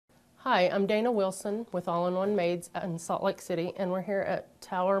Hi, I'm Dana Wilson with All-in-One Maids in Salt Lake City, and we're here at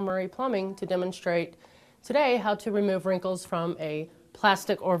Tower Murray Plumbing to demonstrate today how to remove wrinkles from a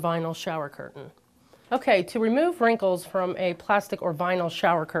plastic or vinyl shower curtain. Okay, to remove wrinkles from a plastic or vinyl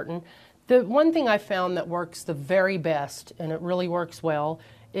shower curtain, the one thing I found that works the very best, and it really works well,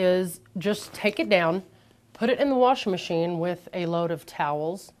 is just take it down, put it in the washing machine with a load of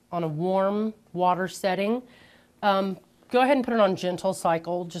towels on a warm water setting. Go ahead and put it on gentle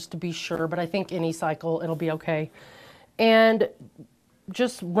cycle just to be sure, but I think any cycle it'll be okay. And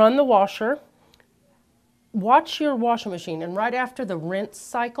just run the washer. Watch your washing machine, and right after the rinse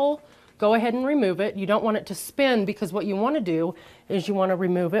cycle, go ahead and remove it. You don't want it to spin, because what you want to do is you want to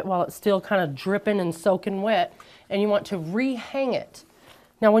remove it while it's still kind of dripping and soaking wet, and you want to rehang it.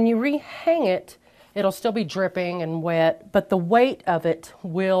 Now when you rehang it, it'll still be dripping and wet, but the weight of it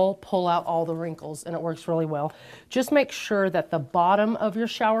will pull out all the wrinkles, and it works really well. Just make sure that the bottom of your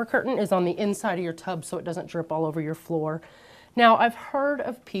shower curtain is on the inside of your tub so it doesn't drip all over your floor. Now, I've heard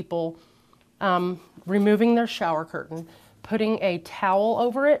of people removing their shower curtain, putting a towel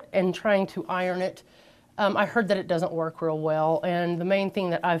over it and trying to iron it. I heard that it doesn't work real well, and the main thing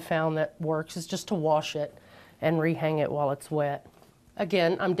that I've found that works is just to wash it and rehang it while it's wet.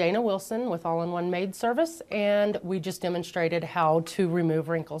 Again, I'm Dana Wilson with All-in-One Maid Service, and we just demonstrated how to remove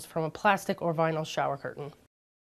wrinkles from a plastic or vinyl shower curtain.